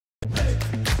Hello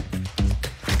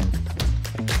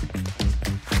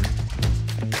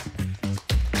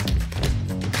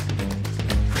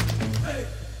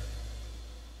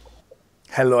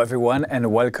everyone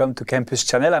and welcome to Campus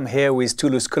Channel. I'm here with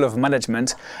Toulouse School of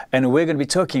Management and we're going to be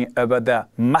talking about the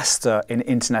Master in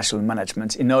International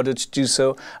Management. In order to do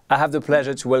so, I have the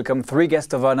pleasure to welcome three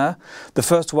guests of honor. The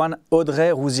first one, Audrey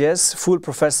Rousiès, full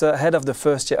professor, head of the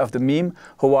first year of the MIM.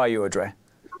 How are you, Audrey?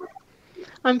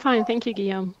 I'm fine, thank you,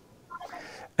 Guillaume.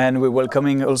 And we're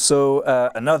welcoming also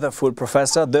another full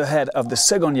professor, the head of the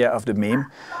second year of the MIM.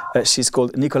 She's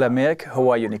called Nicolas Meek. How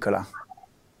are you, Nicolas?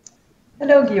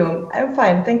 Hello, Guillaume. I'm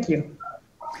fine, thank you.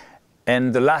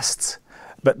 And the last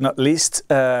but not least,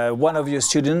 one of your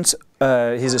students,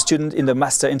 he's a student in the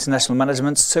Master International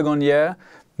Management second year,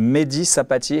 Medi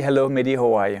Sapati. Hello, Medi,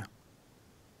 how are you?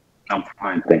 I'm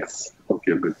fine, thanks. Hope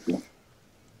you're good too.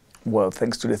 Well,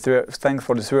 thanks for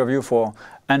the three of you for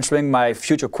answering my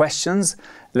future questions.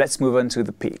 Let's move on to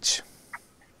the pitch.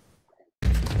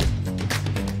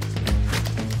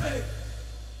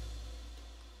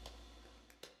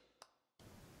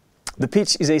 The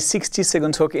pitch is a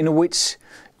 60-second talk in which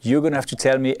you're going to have to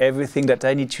tell me everything that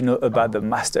I need to know about the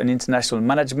Master in International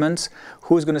Management.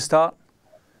 Who's going to start?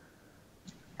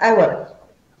 I will.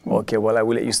 Okay, well, I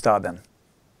will let you start then.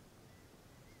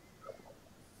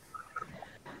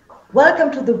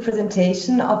 Welcome to the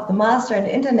presentation of the Master in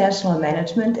International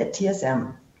Management at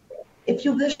TSM. If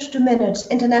you wish to manage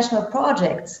international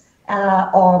projects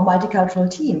or multicultural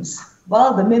teams,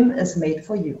 well, the MIM is made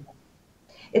for you.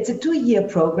 It's a 2-year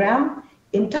program,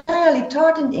 entirely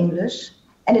taught in English,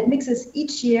 and it mixes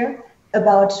each year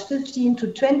about 15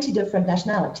 to 20 different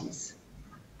nationalities.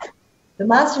 The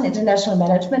Master in International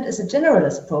Management is a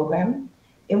generalist program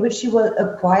in which you will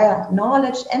acquire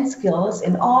knowledge and skills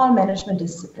in all management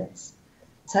disciplines,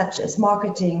 such as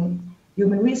marketing,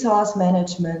 human resource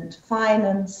management,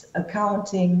 finance,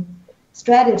 accounting,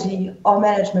 strategy, or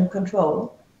management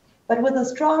control, but with a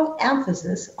strong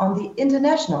emphasis on the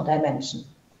international dimension.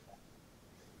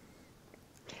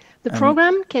 The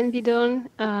program can be done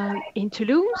in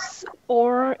Toulouse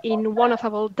or in one of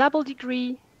our double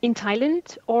degree in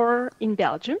Thailand or in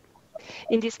Belgium.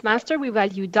 In this master, we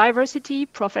value diversity,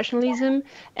 professionalism,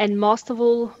 and most of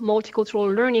all,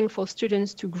 multicultural learning for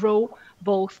students to grow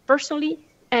both personally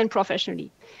and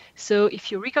professionally. So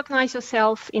if you recognize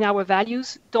yourself in our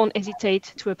values, don't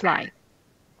hesitate to apply.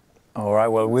 All right,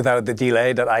 well, without the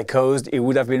delay that I caused, it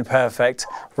would have been perfect.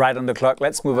 Right on the clock.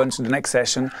 Let's move on to the next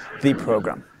session, the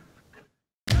program.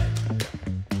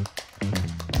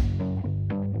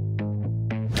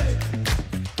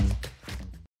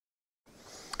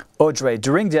 Audrey,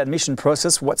 during the admission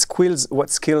process, what skills or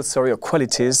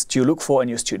qualities do you look for in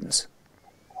your students?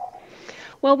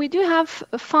 Well, we do have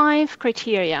 5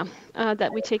 criteria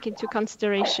that we take into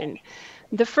consideration.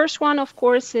 The first one, of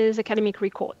course, is academic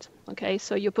record. Okay,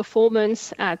 so your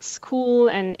performance at school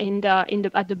and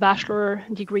at the bachelor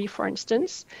degree, for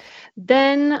instance.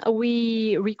 Then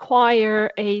we require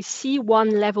a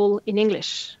C1 level in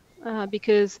English.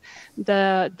 Because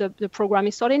the program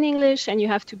is taught in English and you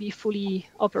have to be fully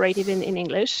operative in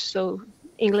English, so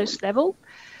English level.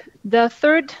 The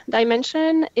third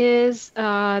dimension is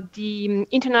the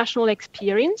international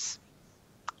experience.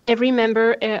 Every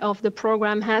member of the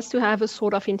program has to have a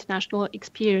sort of international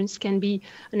experience. Can be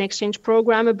an exchange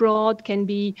program abroad, can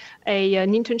be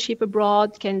an internship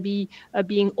abroad, can be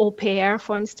being au pair,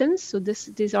 for instance. So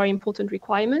these are important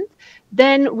requirements.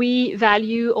 Then we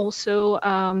value also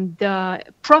the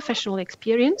professional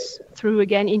experience through,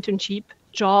 again, internship,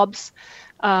 jobs,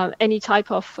 any type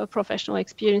of professional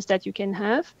experience that you can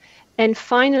have. And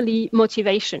finally,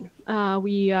 motivation.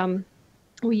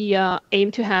 We aim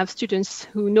to have students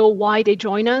who know why they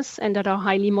join us and that are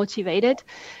highly motivated.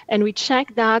 And we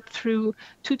check that through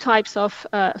 2 types of,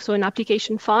 so an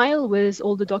application file with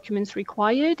all the documents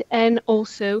required, and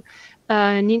also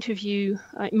an interview,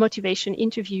 motivation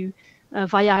interview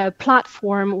via a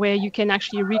platform where you can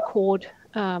actually record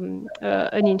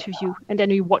an interview and then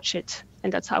we watch it.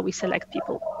 And that's how we select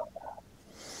people.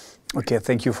 Okay,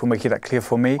 thank you for making that clear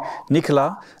for me.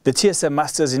 Nicolas, the TSM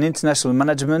Masters in International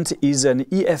Management is an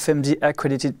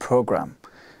EFMD-accredited program.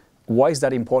 Why is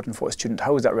that important for a student?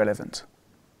 How is that relevant?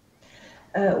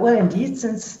 Well, indeed,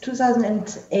 since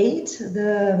 2008,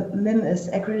 the MIM is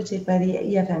accredited by the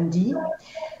EFMD,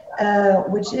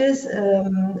 which is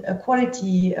a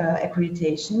quality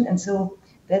accreditation. And so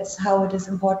that's how it is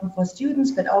important for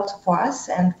students, but also for us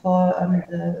and for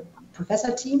the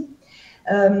professor team.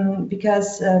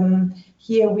 Because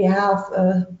here we have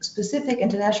specific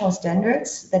international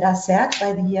standards that are set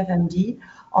by the EFMD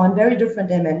on very different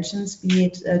dimensions, be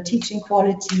it teaching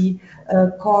quality,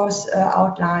 course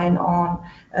outline, on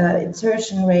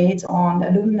insertion rates, on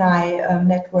alumni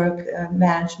network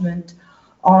management,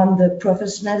 on the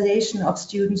professionalization of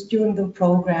students during the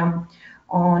program,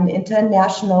 on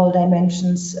international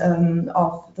dimensions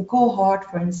of the cohort,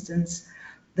 for instance,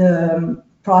 the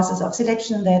process of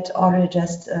selection that Audrey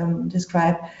just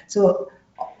described. So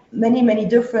many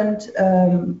different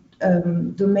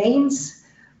domains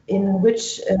in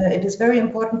which it is very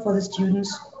important for the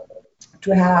students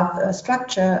to have a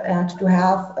structure and to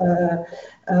have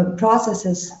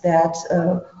processes that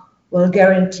will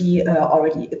guarantee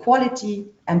already equality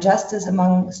and justice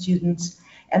among students,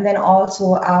 and then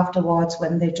also afterwards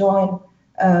when they join,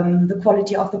 the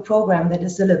quality of the program that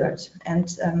is delivered. And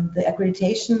the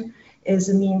accreditation is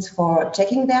a means for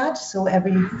checking that. So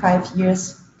every 5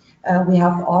 years we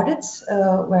have audits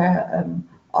where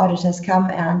auditors come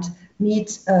and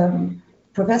meet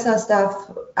professor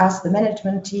staff, us, the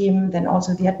management team, then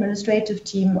also the administrative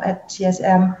team at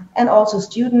TSM, and also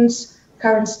students,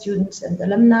 current students and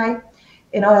alumni,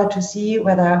 in order to see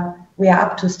whether we are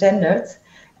up to standards.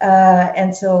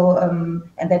 And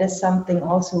that is something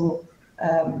also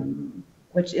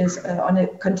which is on a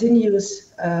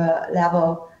continuous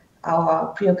level, our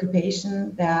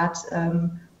preoccupation that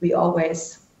we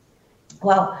always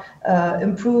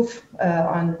improve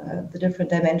on the different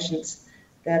dimensions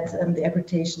that the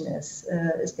accreditation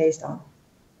is based on.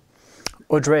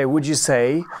 Audrey, would you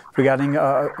say, regarding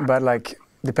about like,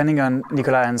 depending on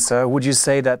Nicolas' answer, would you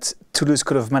say that Toulouse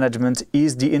School of Management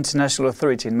is the international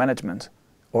authority in management,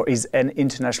 or is an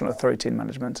international authority in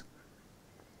management?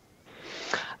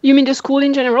 You mean the school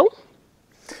in general?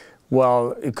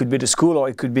 Well, it could be the school, or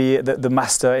it could be the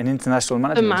master in international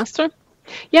management. The master?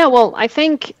 Yeah, well, I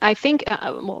think,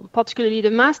 well, particularly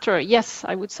the master, yes,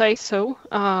 I would say so.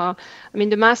 I mean,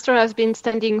 the master has been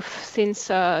standing since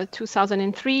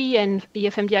 2003 and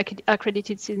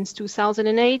EFMD-accredited since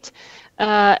 2008.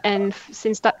 And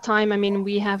since that time, I mean,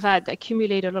 we have had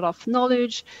accumulated a lot of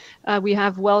knowledge. We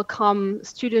have welcomed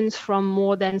students from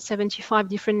more than 75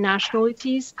 different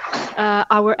nationalities.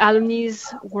 Our alumni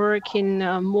work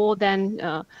in more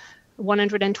than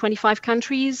 125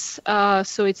 countries.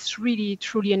 So it's really,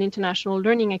 truly an international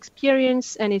learning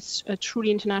experience, and it's a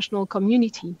truly international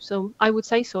community. So I would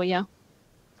say so, yeah.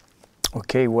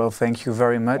 Okay, well, thank you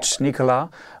very much. Nicolas,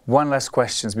 one last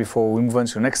question before we move on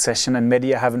to the next session. And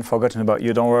Medi, I haven't forgotten about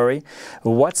you, don't worry.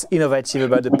 What's innovative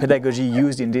about the pedagogy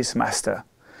used in this master?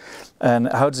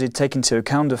 And how does it take into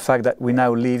account the fact that we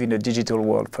now live in a digital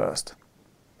world first?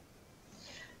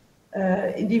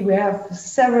 Indeed, we have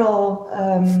several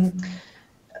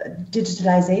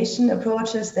digitalization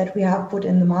approaches that we have put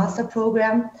in the master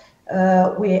program.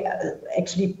 We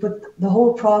actually put the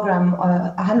whole program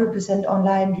 100%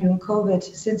 online during COVID,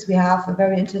 since we have a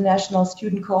very international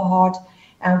student cohort,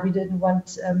 and we didn't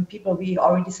want people we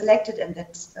already selected and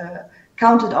that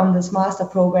counted on this master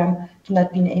program to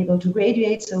not being able to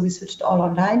graduate. So we switched all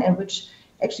online, and which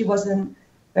actually was a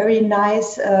very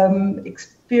nice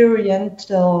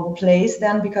experiential place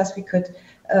then, because we could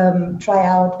try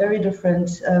out very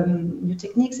different new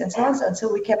techniques and so on. And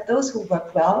so we kept those who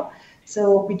worked well.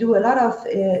 So we do a lot of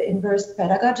inverse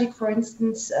pedagogy, for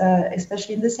instance,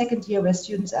 especially in the second year where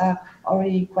students are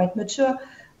already quite mature,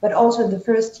 but also in the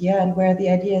first year, and where the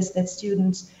idea is that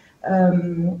students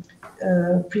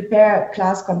prepare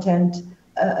class content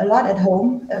a lot at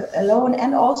home, alone,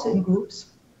 and also in groups.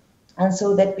 And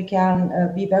so that we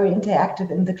can be very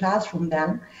interactive in the classroom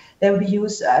then. Then we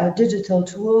use digital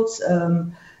tools.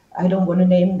 I don't want to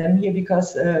name them here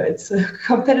because it's a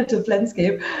competitive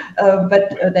landscape,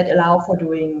 but that allow for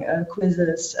doing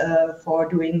quizzes, for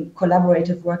doing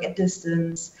collaborative work at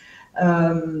distance.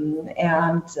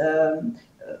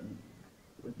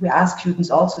 We ask students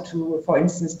also to, for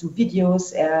instance, do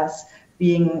videos as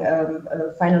being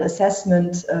a final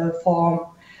assessment form.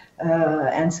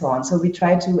 And so on. So we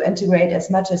try to integrate as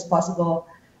much as possible.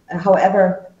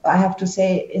 However, I have to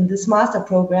say, in this master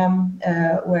program,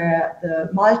 where the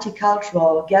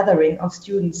multicultural gathering of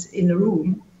students in a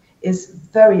room is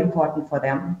very important for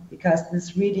them, because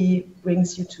this really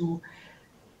brings you to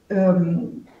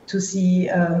see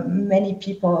many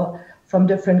people from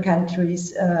different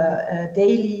countries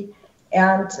daily,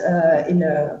 and in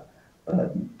a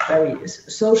very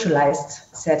socialized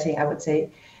setting, I would say.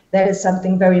 That is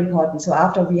something very important. So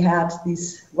after we had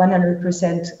these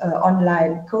 100%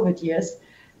 online COVID years,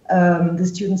 the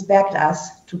students begged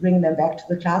us to bring them back to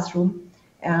the classroom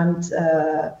and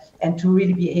to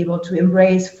really be able to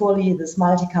embrace fully this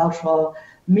multicultural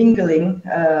mingling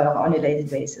on a daily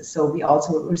basis. So we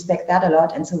also respect that a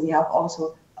lot, and so we have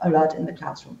also a lot in the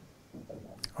classroom.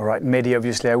 All right, Medi,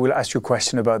 obviously I will ask you a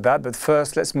question about that, but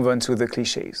first let's move on to the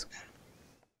clichés.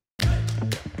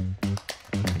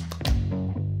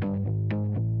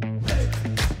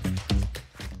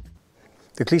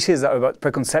 The clichés are about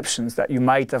preconceptions that you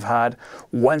might have had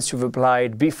once you've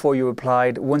applied, before you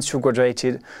applied, once you've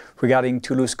graduated, regarding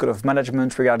Toulouse School of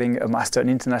Management, regarding a Master in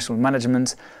International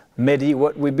Management. Medi,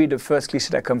 what would be the first cliché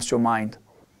that comes to your mind?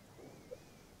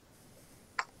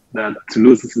 That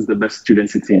Toulouse is the best student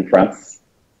city in France.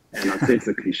 And I'd say it's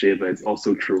a cliché, but it's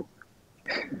also true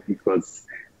because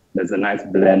there's a nice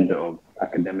blend of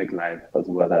academic life as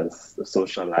well as the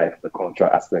social life, the cultural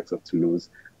aspects of Toulouse,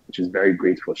 which is very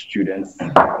great for students,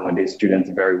 accommodate students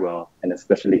very well, and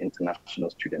especially international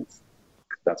students.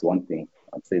 That's one thing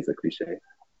I'd say is a cliché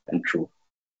and true.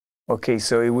 Okay,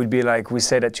 so it would be like we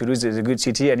say that Toulouse is a good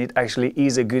city, and it actually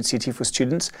is a good city for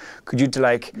students. Could you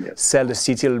sell the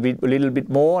city a little bit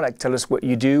more? Like tell us what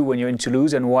you do when you're in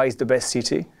Toulouse and why it's the best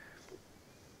city?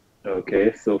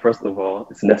 Okay, so first of all,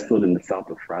 it's nestled in the south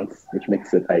of France, which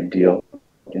makes it ideal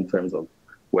in terms of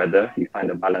weather. You find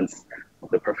a balance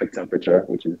of the perfect temperature,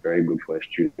 which is very good for a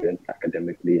student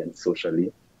academically and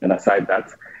socially. And aside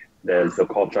that, there's a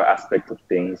cultural aspect of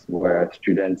things where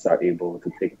students are able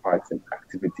to take part in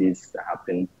activities that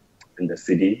happen in the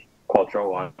city, cultural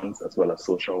ones as well as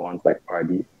social ones like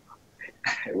party,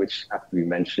 which have to be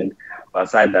mentioned. But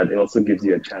aside that, it also gives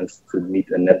you a chance to meet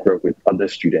and network with other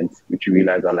students, which you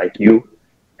realize are like you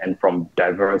and from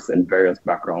diverse and various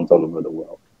backgrounds all over the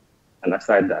world. And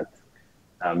aside that,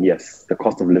 yes, the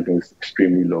cost of living is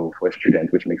extremely low for a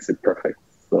student, which makes it perfect.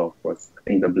 So, of course, I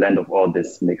think the blend of all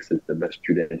this makes it the best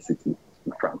student city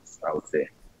in France, I would say.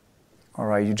 All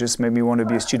right, you just made me want to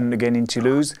be a student again in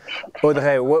Toulouse.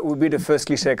 Audrey, what would be the first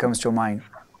cliché that comes to your mind?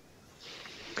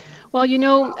 Well, you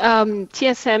know,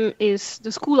 TSM is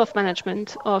the School of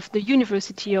Management of the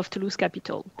University of Toulouse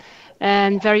Capital.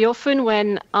 And very often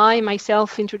when I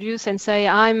myself introduce and say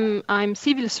I'm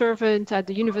civil servant at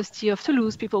the University of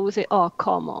Toulouse, people will say, oh,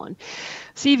 come on.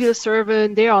 Civil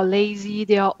servant, they are lazy,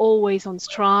 they are always on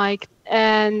strike.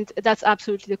 And that's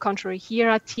absolutely the contrary. Here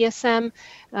at TSM,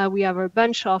 we have a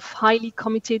bunch of highly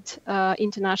committed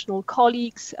international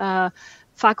colleagues,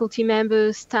 faculty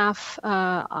members, staff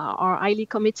are highly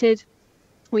committed.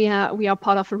 We are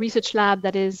part of a research lab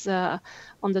that is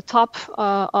on the top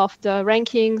of the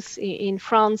rankings in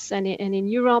France and in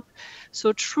Europe.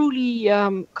 So truly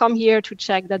come here to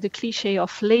check that the cliché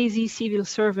of lazy civil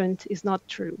servant is not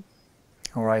true.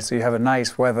 All right, so you have a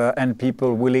nice weather and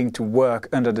people willing to work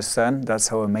under the sun. That's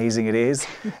how amazing it is.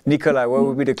 Nicola, what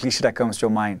would be the cliché that comes to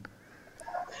your mind?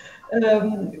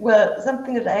 Well,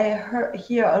 something that I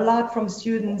hear a lot from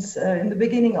students in the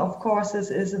beginning of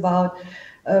courses is about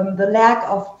the lack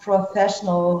of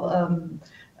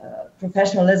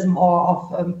professionalism or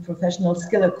of professional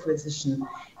skill acquisition.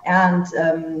 And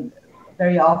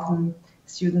very often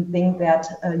students think that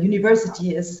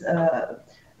university is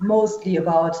mostly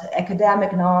about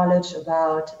academic knowledge,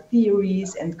 about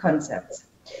theories and concepts.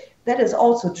 That is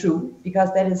also true,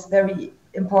 because that is very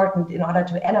important in order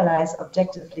to analyze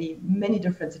objectively many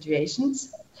different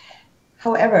situations.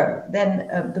 However, then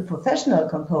the professional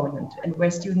component, and where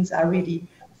students are really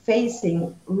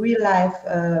facing real life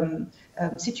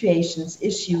situations,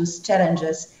 issues,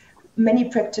 challenges, many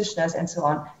practitioners and so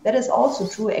on, that is also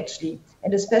true actually,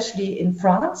 and especially in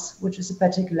France, which is a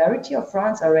particularity of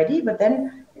France already, but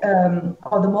then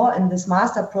all the more in this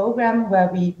master program where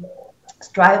we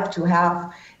strive to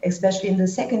have, especially in the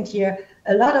second year,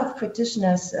 a lot of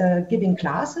practitioners giving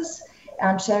classes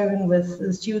and sharing with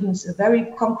the students a very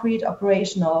concrete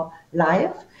operational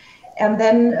life. And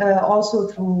then also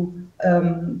through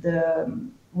the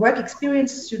work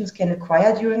experience students can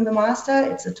acquire during the master.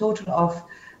 It's a total of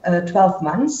 12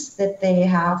 months that they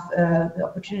have the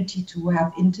opportunity to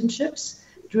have internships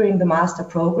during the master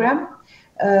program.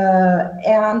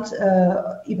 And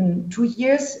even 2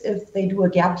 years if they do a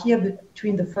gap year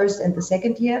between the first and the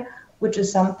second year, which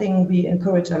is something we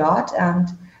encourage a lot and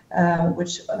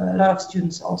which a lot of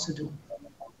students also do.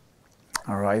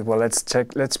 All right, well,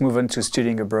 let's move on to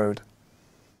studying abroad.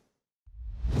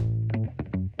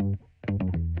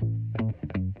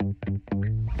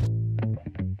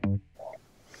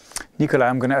 Nicola,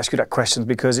 I'm going to ask you that question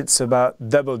because it's about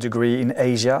double degree in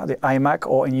Asia, the IMAC,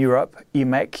 or in Europe,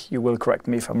 IMEC. You will correct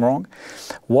me if I'm wrong.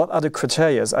 What are the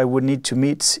criteria I would need to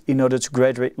meet in order to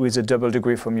graduate with a double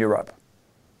degree from Europe?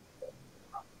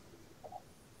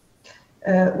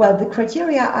 Well, the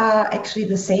criteria are actually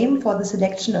the same for the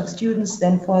selection of students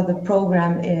than for the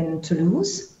program in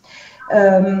Toulouse.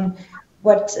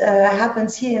 What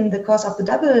happens here in the course of the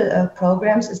double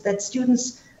programs is that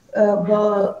students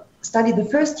will study the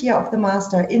first year of the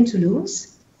master in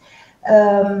Toulouse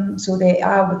So they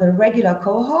are with a regular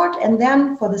cohort, and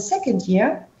then for the second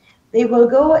year, they will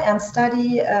go and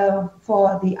study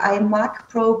for the IMAC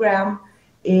program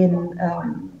in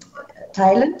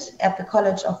Thailand at the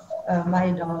College of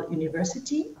Medi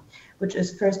University, which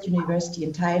is first university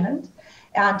in Thailand.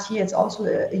 And here it's also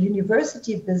a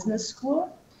university business school,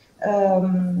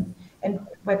 and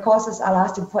where courses are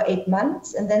lasting for 8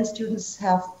 months, and then students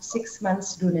have 6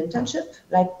 months to do an internship,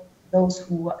 like those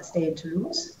who stay in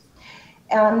Toulouse.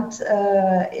 And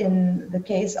in the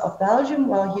case of Belgium,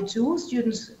 well, here too,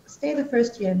 students stay the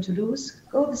first year in Toulouse,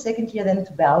 go the second year then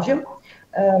to Belgium.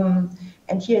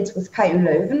 And here it's with KU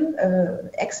Leuven,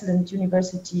 excellent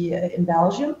university in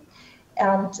Belgium.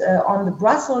 And on the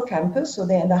Brussels campus, so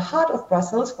they're in the heart of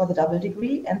Brussels for the double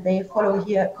degree, and they follow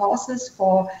here courses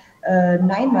for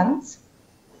 9 months.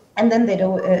 And then they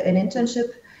do an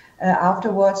internship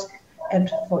afterwards. And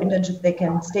for internship, they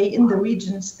can stay in the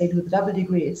regions they do the double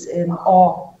degree it's in,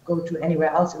 or go to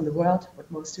anywhere else in the world, what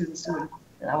most students do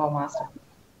in our master.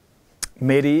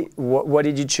 Medi, what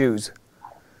did you choose?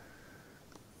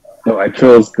 No, I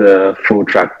chose the full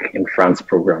track in France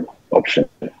program option.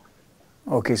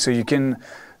 Okay, so you can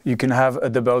have a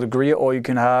double degree, or you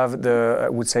can have the, I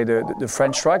would say, the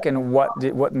French track. And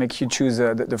what makes you choose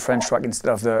the French track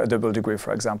instead of the double degree,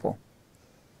 for example?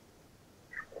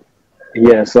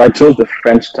 Yeah, so I chose the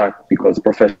French track because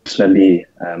professionally,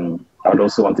 I would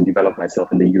also want to develop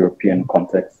myself in the European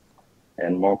context,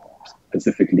 and more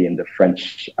specifically in the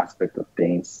French aspect of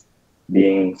things,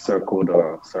 being circled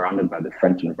or surrounded by the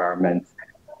French environment,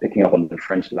 picking up on the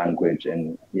French language,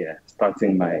 and yeah,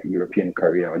 starting my European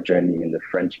career or journey in the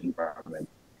French environment.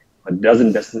 But it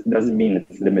doesn't mean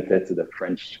it's limited to the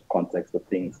French context of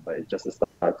things, but it's just a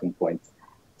starting point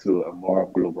to a more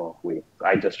global way. So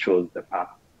I just chose the path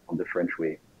of the French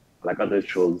way, like others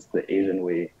chose the Asian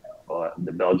way or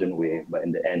the Belgian way, but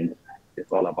in the end,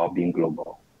 it's all about being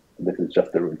global. This is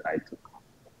just the route I took.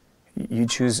 You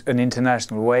choose an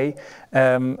international way.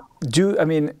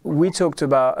 We talked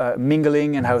about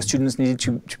mingling and how students needed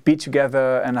to be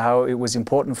together and how it was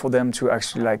important for them to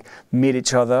actually meet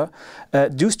each other.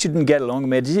 Do students get along,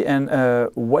 Medi, and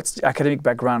what's the academic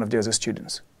background of the other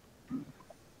students?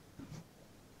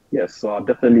 Yes, so I'll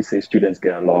definitely say students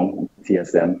get along with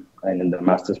TSM and in the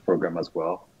master's program as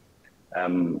well.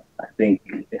 I think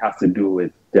it has to do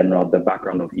with the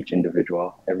background of each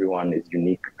individual. Everyone is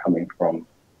unique, coming from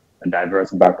a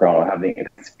diverse background or having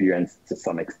experience to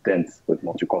some extent with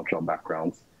multicultural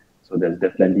backgrounds. So there's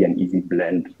definitely an easy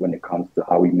blend when it comes to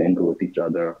how we mingle with each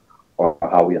other or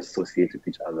how we associate with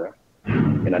each other.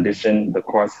 In addition, the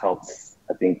course helps,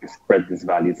 I think, spread these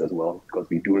values as well, because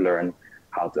we do learn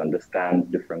how to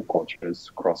understand different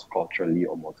cultures cross-culturally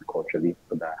or multiculturally,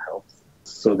 so that helps.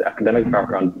 So the academic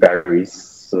background varies.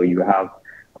 So you have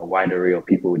a wide array of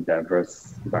people with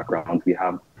diverse backgrounds. We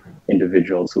have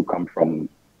individuals who come from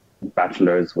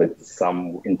bachelors with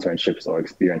some internships or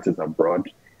experiences abroad,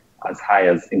 as high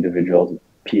as individuals with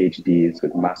PhDs,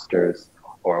 with masters,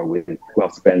 or who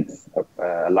have spent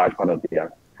a large part of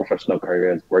their professional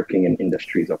careers working in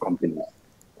industries or companies.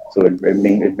 So it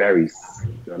varies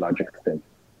to a large extent,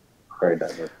 very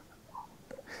diverse.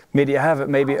 Medi, I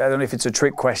don't know if it's a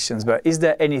trick question, but is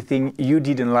there anything you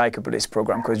didn't like about this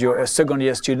program? Because you're a second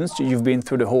year student, you've been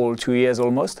through the whole 2 years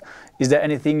almost. Is there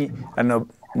anything, I don't know,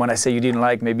 when I say you didn't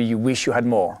like, maybe you wish you had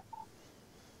more?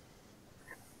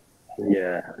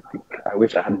 Yeah, I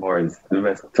wish I had more is the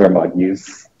best term I'd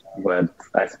use. But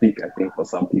I think for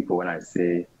some people when I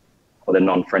say, for the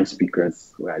non-French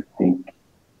speakers, where I think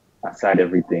aside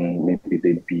everything, maybe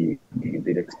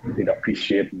they'd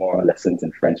appreciate more lessons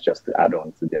in French just to add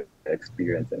on to their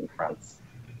experience in France.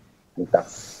 I think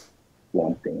that's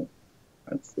one thing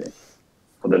I'd say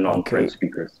for the non-French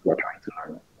speakers who are trying to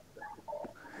learn.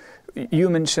 You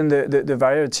mentioned the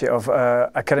variety of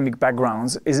academic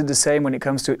backgrounds. Is it the same when it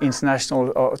comes to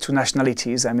international or to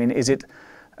nationalities? I mean, is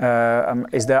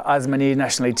there as many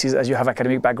nationalities as you have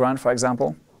academic background, for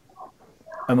example,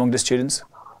 among the students?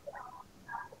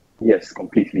 Yes,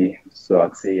 completely. So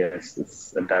I'd say yes,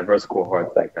 it's a diverse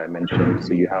cohort, like I mentioned.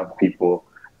 So you have people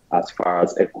as far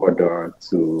as Ecuador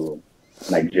to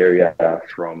Nigeria,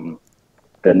 from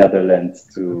the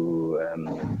Netherlands to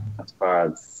as far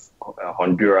as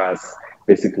Honduras.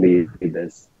 Basically,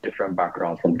 there's different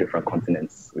backgrounds from different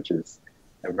continents, which is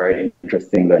a very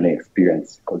interesting learning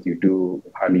experience, because you do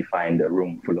hardly find a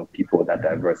room full of people that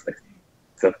diverse,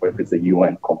 except for if it's a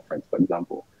UN conference, for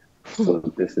example. So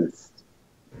this is,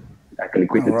 I can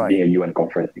equate it to being a UN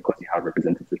conference because you have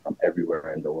representatives from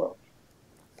everywhere in the world.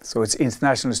 So it's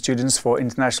international students for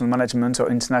international management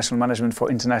or international management for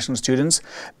international students.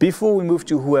 Before we move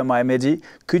to Who Am I, Medi,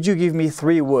 could you give me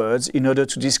 3 words in order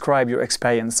to describe your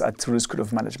experience at Toulouse School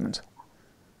of Management?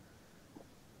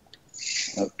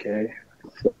 Okay,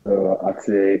 so I'd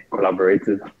say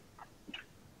collaborative,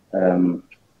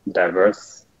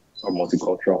 diverse or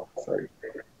multicultural, sorry.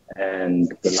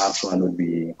 And the last one would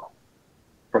be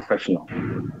professional.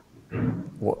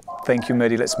 Well, thank you,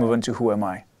 Medi. Let's move on to Who Am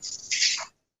I?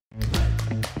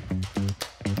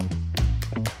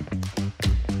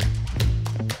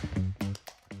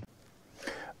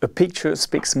 A picture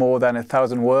speaks more than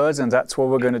 1,000 words, and that's what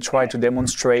we're going to try to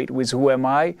demonstrate with Who Am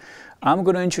I? I'm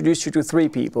going to introduce you to 3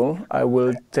 people. I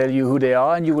will tell you who they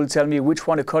are, and you will tell me which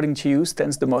one, according to you,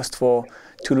 stands the most for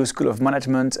Toulouse School of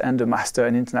Management and the Master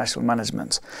in International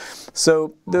Management.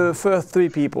 So the first 3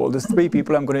 people, the 3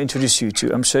 people I'm going to introduce you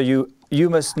to, I'm sure you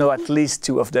must know at least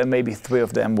 2 of them, maybe 3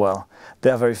 of them well.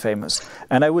 They're very famous.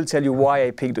 And I will tell you why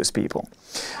I picked those people.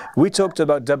 We talked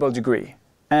about double degree.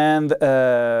 And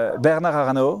Bernard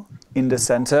Arnault in the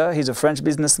center. He's a French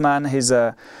businessman. He's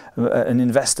an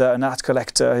investor, an art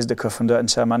collector. He's the co-founder and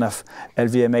chairman of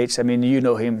LVMH. I mean, you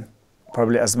know him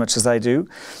probably as much as I do.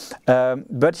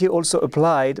 But he also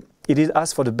applied, he did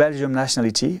ask for the Belgian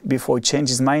nationality before he changed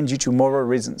his mind due to moral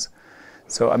reasons.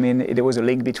 So, I mean, there was a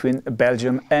link between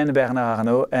Belgium and Bernard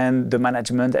Arnault and the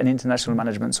management and international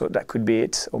management. So that could be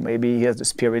it. Or maybe he has the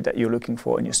spirit that you're looking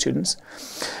for in your students.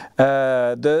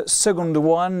 The second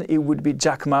one, it would be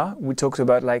Jack Ma. We talked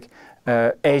about like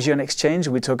Asian exchange.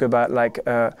 We talk about like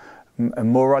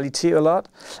morality a lot.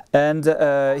 And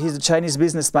he's a Chinese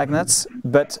business magnate.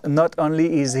 But not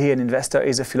only is he an investor,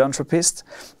 he's a philanthropist.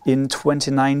 In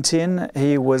 2019,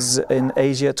 he was in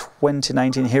Asia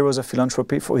 2019 Heroes of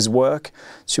Philanthropy for his work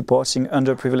supporting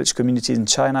underprivileged communities in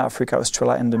China, Africa,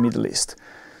 Australia, and the Middle East.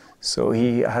 So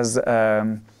he has,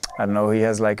 I don't know, he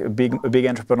has like a big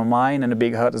entrepreneur mind and a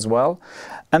big heart as well.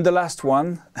 And the last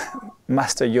one,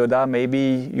 Master Yoda,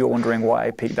 maybe you're wondering why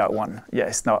I picked that one. Yeah,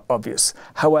 it's not obvious.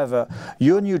 However,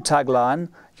 your new tagline,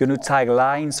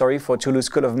 for Toulouse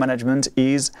School of Management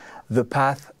is the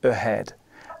path ahead.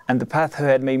 And the path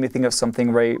ahead made me think of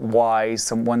something very wise,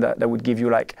 someone that would give you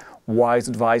like wise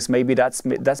advice. Maybe that's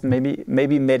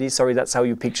maybe Medi, sorry, that's how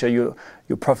you picture your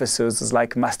professors as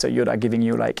like Master Yoda giving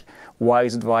you like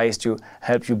wise advice to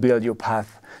help you build your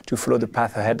path, to follow the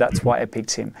path ahead. That's why I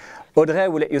picked him. Audrey, I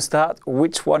will let you start.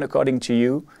 Which one, according to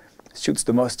you, suits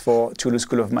the most for Toulouse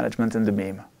School of Management and the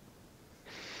meme?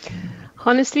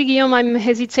 Honestly, Guillaume, I'm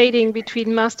hesitating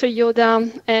between Master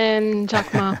Yoda and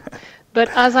Jack Ma. But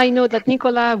as I know that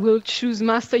Nicolas will choose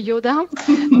Master Yoda,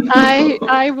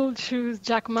 I will choose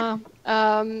Jack Ma.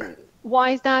 Why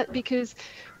is that? Because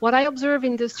what I observe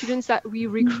in the students that we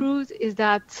recruit is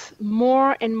that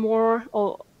more and more,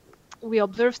 we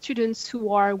observe students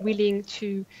who are willing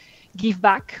to give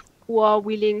back, who are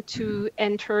willing to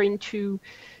enter into,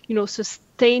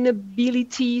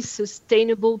 sustainability,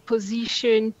 sustainable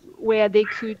position where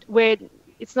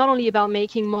it's not only about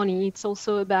making money, it's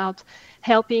also about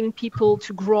helping people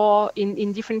to grow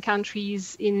in different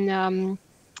countries.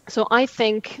 So I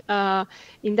think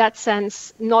in that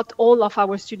sense, not all of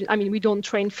our students, I mean, we don't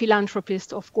train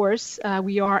philanthropists, of course.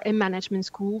 We are a management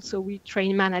school, so we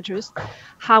train managers.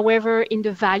 However, in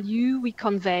the value we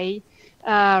convey,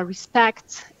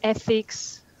 respect,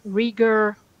 ethics,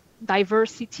 rigor,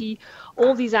 diversity,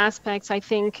 all these aspects, I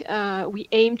think we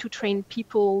aim to train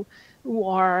people who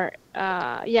are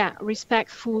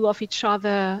respectful of each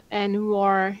other and who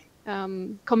are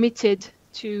committed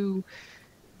to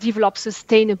develop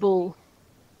sustainable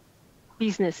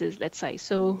businesses, let's say.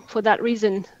 So for that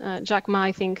reason, Jack Ma,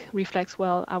 I think, reflects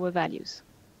well our values.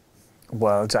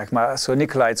 Well, Jack Ma, so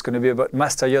Nicolas, it's going to be about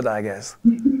Master Yoda, I guess.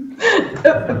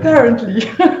 Apparently.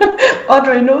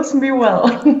 Audrey knows me well.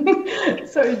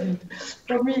 So indeed,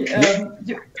 for me,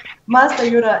 Master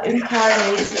Yoda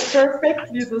incarnates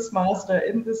perfectly this master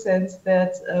in the sense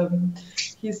that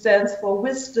he stands for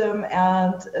wisdom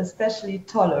and especially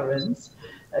tolerance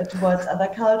towards other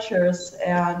cultures,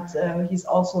 and he's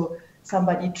also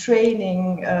somebody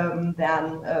training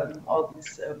all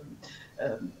these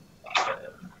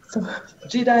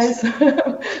Jedis.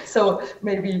 So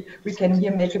maybe we can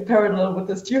here make a parallel with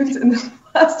the students in the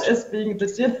past as being the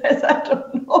Jedis. I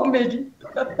don't know, maybe.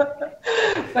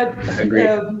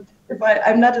 But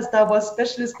I'm not a Star Wars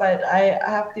specialist, but I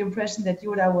have the impression that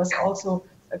Yoda was also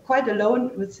quite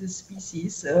alone with his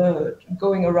species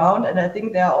going around. And I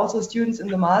think there are also students in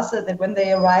the master that when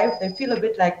they arrive, they feel a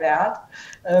bit like that,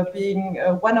 being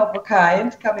one of a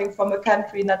kind, coming from a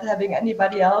country, not having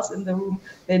anybody else in the room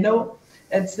they know.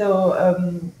 And so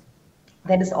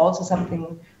that is also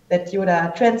something that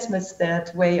Yoda transmits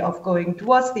that way of going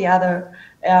towards the other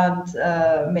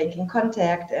and making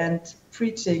contact and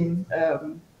preaching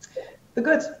the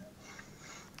good.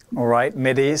 All right,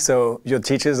 Medi, so your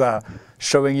teachers are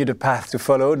showing you the path to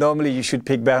follow. Normally you should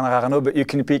pick Bernard Arnault, but you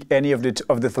can pick any of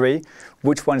the three.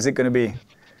 Which one is it going to be?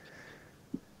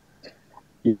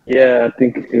 Yeah, I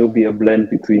think it will be a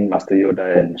blend between Master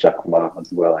Yoda and Jacques Ma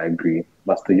as well. I agree.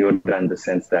 Master Yoda in the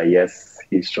sense that, yes,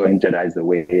 he's showing Jedi's the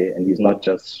way, and he's not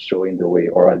just showing the way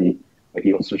orally, but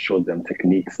he also shows them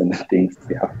techniques and things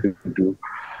they have to do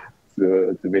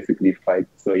to basically fight.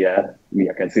 So yeah,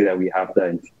 I can say that we have that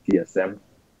in TSM.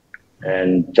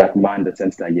 And Jacques Ma in the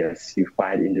sense that, yes, you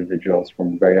find individuals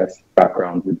from various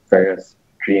backgrounds with various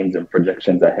dreams and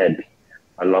projections ahead,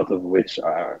 a lot of which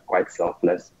are quite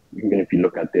selfless, even if you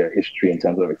look at their history in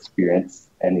terms of experience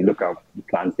and you look at the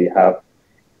plans they have.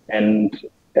 And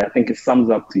I think it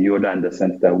sums up to Yoda in the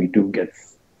sense that we do get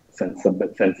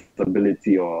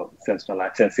sensibility or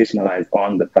sensationalized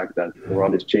on the fact that the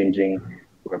world is changing.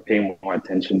 We're paying more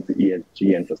attention to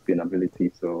ESG and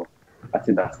sustainability. So I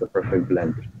think that's the perfect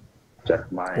blend.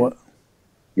 Jacques Ma and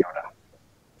Yoda.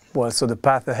 Well, so the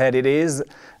path ahead it is,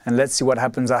 and let's see what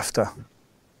happens after.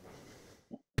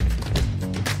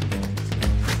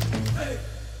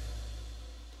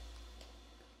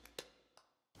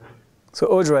 So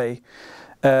Audrey,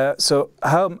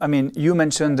 you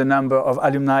mentioned the number of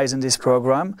alumni in this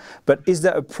program, but is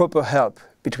there a proper help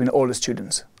between all the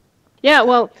students? Yeah,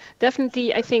 well,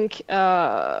 definitely, I think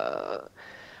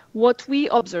what we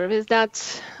observe is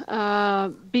that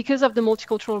because of the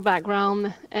multicultural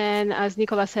background, and as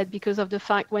Nicolas said, because of the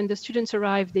fact when the students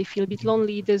arrive, they feel a bit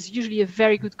lonely, there's usually a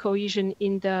very good cohesion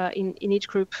in each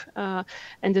group,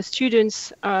 and the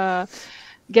students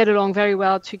get along very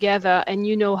well together, and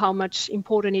you know how much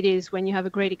important it is when you have a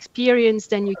great experience,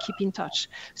 then you keep in touch.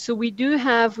 So we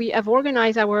have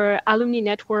organized our alumni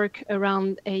network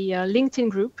around a LinkedIn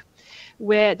group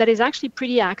that is actually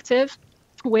pretty active,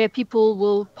 where people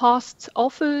will post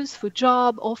offers for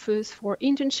job, offers for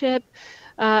internship,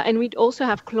 and we'd also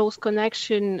have close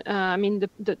connection.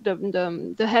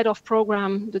 The head of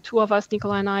program, the two of us,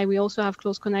 Nicola and I, we also have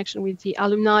close connection with the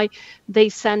alumni. They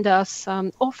send us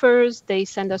offers, they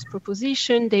send us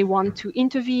proposition, they want to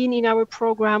intervene in our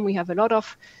program. We have a lot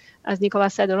of, as Nicola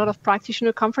said, a lot of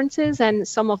practitioner conferences, and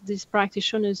some of these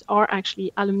practitioners are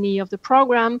actually alumni of the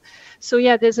program. So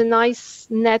yeah, there's a nice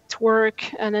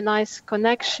network and a nice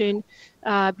connection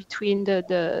between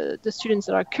the students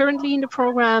that are currently in the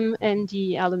program and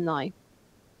the alumni.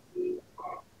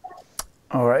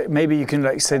 All right, maybe you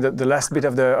can say the last bit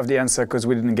of the answer, because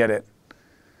we didn't get it.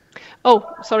 Oh,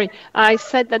 sorry. I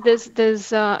said that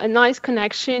there's a nice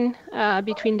connection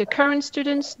between the current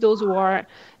students, those who are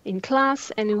in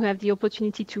class and who have the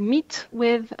opportunity to meet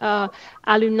with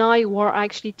alumni who are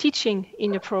actually teaching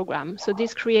in the program. So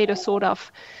this creates a sort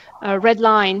of red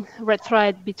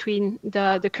thread between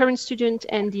the current student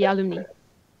and the alumni.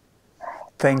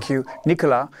 Thank you.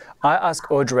 Nicola, I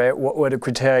asked Audrey what were the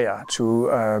criteria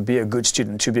to be a good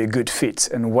student, to be a good fit,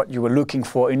 and what you were looking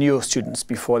for in your students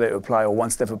before they apply or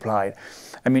once they've applied.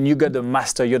 I mean, you got the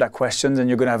Master Yoda questions, and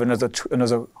you're going to have another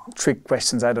trick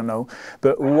questions, I don't know.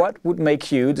 But what would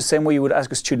make you, the same way you would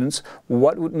ask a student,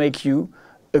 what would make you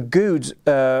a good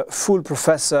full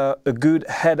professor, a good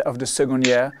head of the second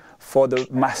year for the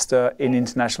Master in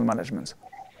International Management?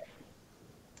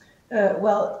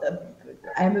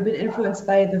 I'm a bit influenced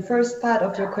by the first part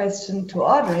of your question to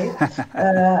Audrey.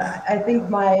 I think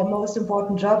my most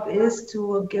important job is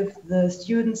to give the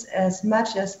students as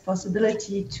much as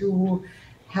possibility to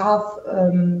have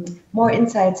more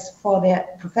insights for their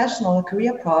professional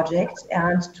career project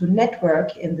and to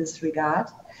network in this regard.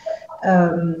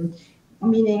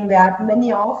 Meaning that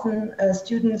many often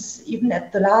students, even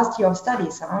at the last year of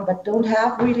studies, but don't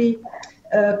have really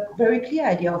a very clear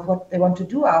idea of what they want to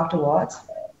do afterwards.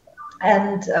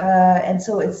 And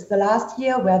so it's the last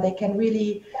year where they can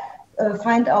really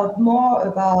find out more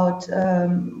about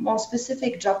more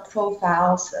specific job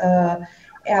profiles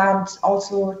and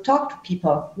also talk to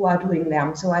people who are doing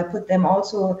them. So I put them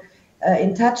also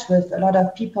in touch with a lot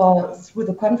of people through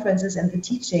the conferences and the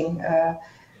teaching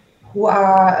who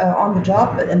are on the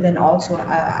job, and then also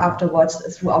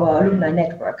afterwards through our alumni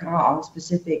network on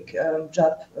specific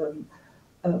job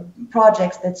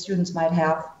projects that students might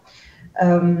have.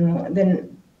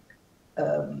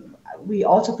 We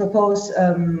also propose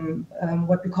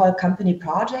what we call company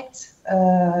projects,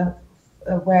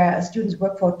 where students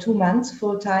work for 2 months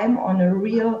full-time on a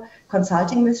real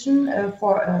consulting mission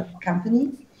for a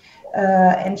company.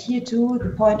 And here too, the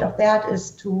point of that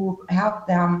is to have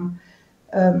them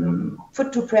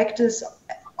put to practice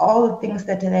all the things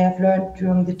that they have learned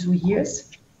during the 2 years.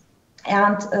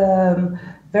 And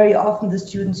very often the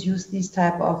students use these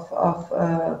type of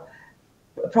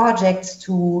projects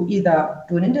to either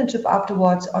do an internship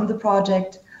afterwards on the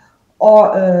project, or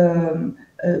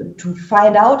to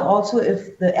find out also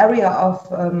if the area of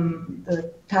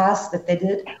the task that they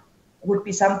did would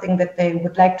be something that they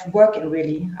would like to work in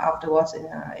really afterwards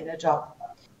in a job.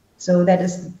 So that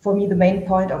is for me the main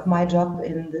point of my job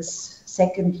in this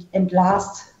second and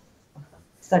last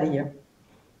study year.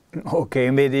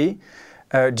 Okay, Medi,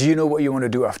 do you know what you want to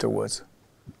do afterwards?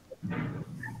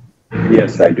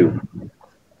 Yes, I do.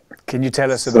 Can you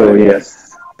tell us about it?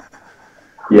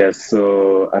 Yes,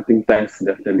 so I think thanks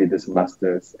definitely this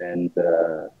master's and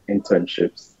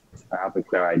internships, I have a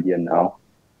clear idea now,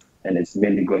 and it's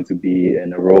mainly going to be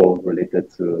in a role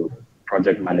related to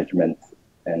project management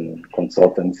and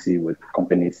consultancy with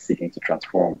companies seeking to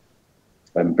transform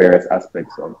various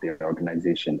aspects of their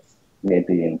organizations,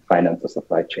 maybe in finance or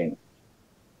supply chain.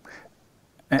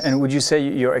 And would you say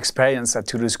your experience at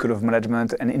Toulouse School of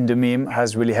Management and in the MIM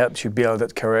has really helped you build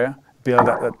that career, build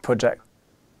that project?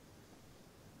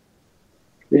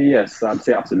 Yes, I'd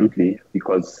say absolutely,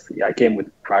 because I came with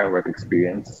prior work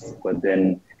experience, but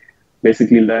then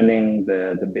basically learning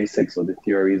the basics of the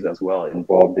theories as well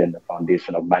involved in the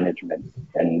foundation of management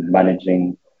and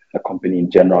managing a company in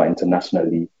general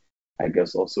internationally, I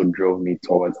guess also drove me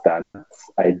towards that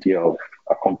idea of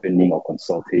accompanying or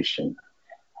consultation.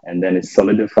 And then it's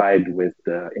solidified with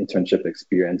the internship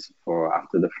experience for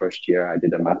after the first year. I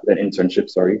did an internship,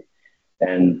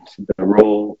 and the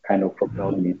role kind of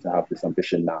propelled me to have this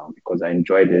ambition now because I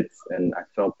enjoyed it and I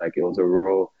felt like it was a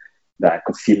role that I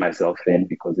could see myself in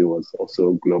because it was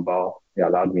also global. It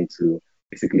allowed me to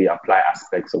basically apply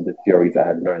aspects of the theories I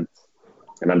had learned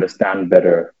and understand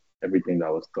better everything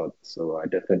that was taught. So I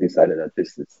definitely decided that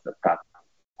this is the path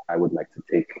I would like to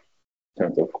take in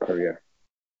terms of career.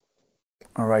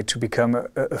 All right, to become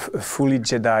a fully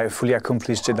Jedi, a fully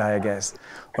accomplished Jedi, I guess.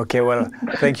 Okay, well,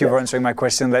 thank you for answering my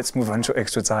question. Let's move on to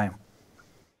extra time.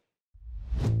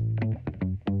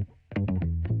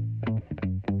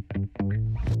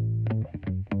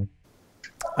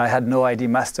 I had no idea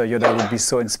Master Yoda would be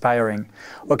so inspiring.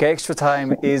 Okay, extra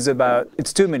time is about,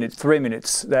 it's 2 minutes, 3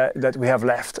 minutes that we have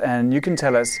left. And you can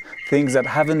tell us things that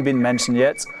haven't been mentioned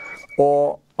yet,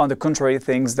 or on the contrary,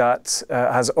 things that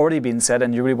has already been said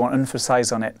and you really want to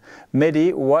emphasize on it.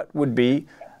 Medi, what would be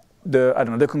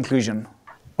the conclusion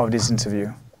of this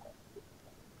interview?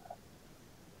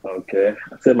 Okay,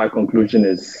 I'd say my conclusion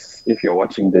is, if you're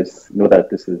watching this, know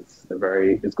that this is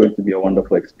it's going to be a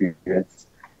wonderful experience.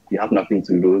 You have nothing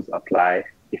to lose. Apply.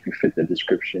 If you fit the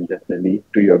description, definitely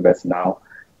do your best now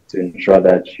to ensure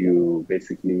that you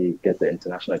basically get the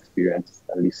international experience,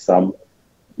 at least some.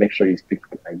 Make sure you speak,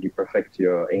 you perfect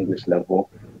your English level,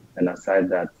 and aside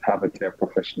that, have a clear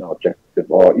professional objective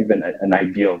or even an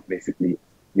idea of basically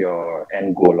your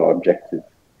end goal or objective.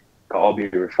 Can all be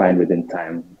refined within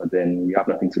time, but then you have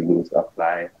nothing to lose.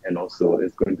 Apply, and also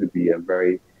it's going to be a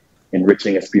very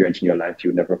enriching experience in your life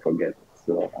you'll never forget.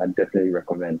 So I definitely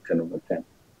recommend 10 over 10.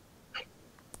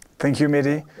 Thank you,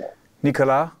 Medi.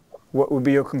 Nicolas, what would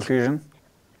be your conclusion?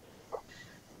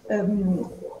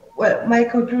 Well, my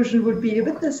conclusion would be a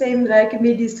bit the same like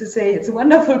Medi's, to say it's a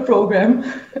wonderful program.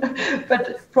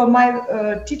 But from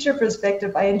my teacher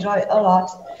perspective, I enjoy a lot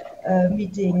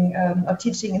meeting or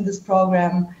teaching in this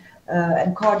program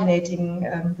and coordinating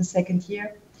the second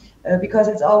year because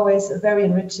it's always a very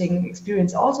enriching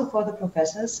experience also for the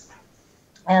professors.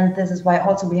 And this is why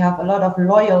also we have a lot of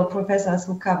loyal professors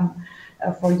who come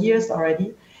for years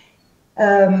already.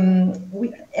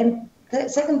 And the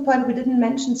second point we didn't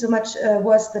mention so much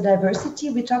was the diversity.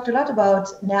 We talked a lot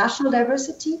about national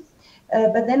diversity,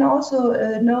 but then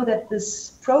also know that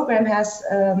this program has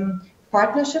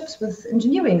partnerships with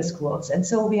engineering schools. And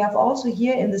so we have also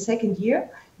here in the second year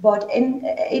about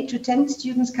 8 to 10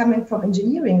 students coming from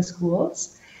engineering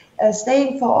schools,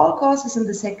 staying for all courses in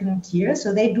the second year.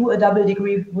 So they do a double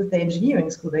degree with the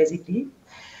engineering school, basically.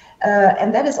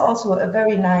 And that is also a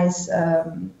very nice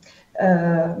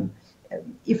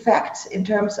effect in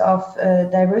terms of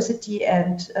diversity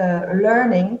and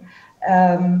learning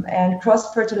and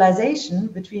cross-fertilization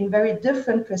between very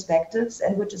different perspectives,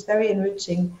 and which is very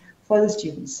enriching for the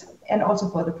students and also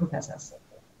for the professors.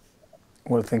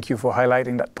 Well, thank you for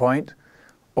highlighting that point.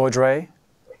 Audrey,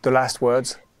 the last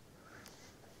words.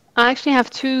 I actually have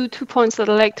two points that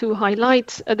I'd like to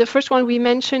highlight. The first one, we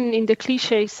mentioned in the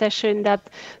CLICHÉS session that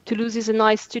Toulouse is a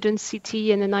nice student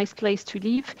city and a nice place to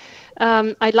live.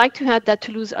 I'd like to add that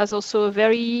Toulouse has also a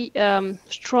very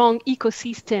strong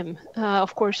ecosystem.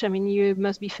 Of course, I mean, you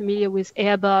must be familiar with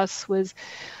Airbus, with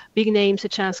big names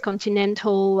such as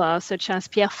Continental, such as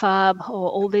Pierre Fabre, or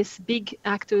all these big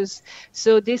actors.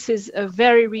 So this is a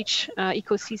very rich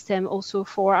ecosystem also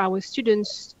for our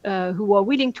students who are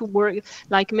willing to work,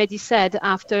 like Medi said,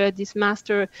 after this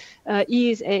master,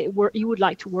 he would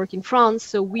like to work in France.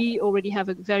 So we already have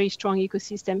a very strong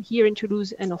ecosystem here in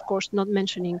Toulouse, and of course not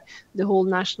mentioning the whole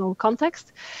national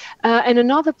context. And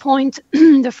another point,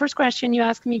 the first question you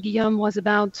asked me, Guillaume, was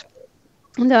about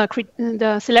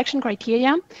the selection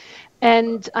criteria.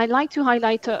 And I'd like to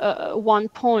highlight one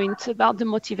point about the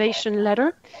motivation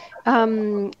letter.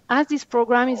 As this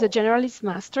program is a generalist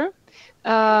master,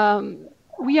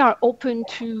 we are open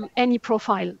to any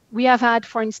profile. We have had,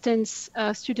 for instance,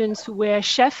 students who were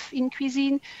chef in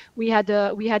cuisine. We had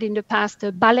in the past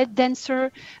a ballet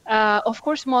dancer. Of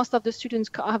course, most of the students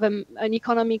have an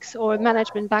economics or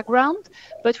management background,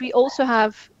 but we also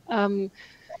have, I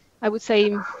would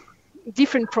say,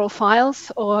 different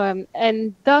profiles,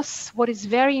 and thus what is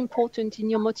very important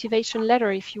in your motivation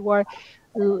letter, if you are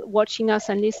watching us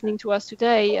and listening to us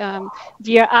today,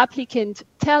 dear applicant,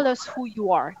 tell us who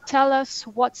you are, tell us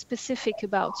what's specific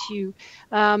about you,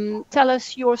 tell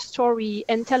us your story,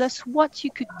 and tell us what you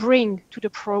could bring to the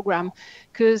program,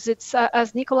 because it's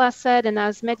as Nicolas said and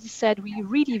as Medi said, we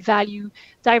really value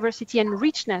diversity and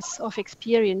richness of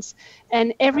experience,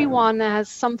 and everyone has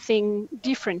something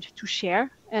different to share.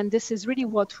 And this is really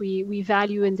what we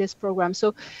value in this program.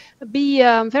 So be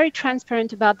very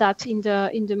transparent about that in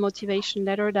the motivation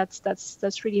letter.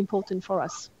 That's really important for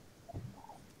us.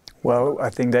 Well, I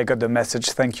think they got the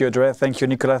message. Thank you, Audrey. Thank you,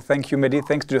 Nicolas. Thank you, Medi.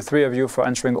 Thanks to the three of you for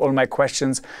answering all my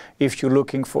questions. If you're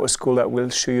looking for a school that will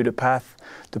show you the path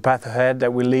ahead,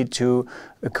 that will lead to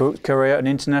a career, an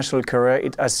international career,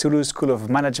 it has Toulouse School of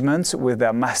Management with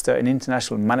their Master in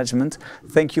International Management.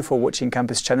 Thank you for watching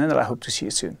Campus Channel, and I hope to see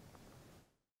you soon.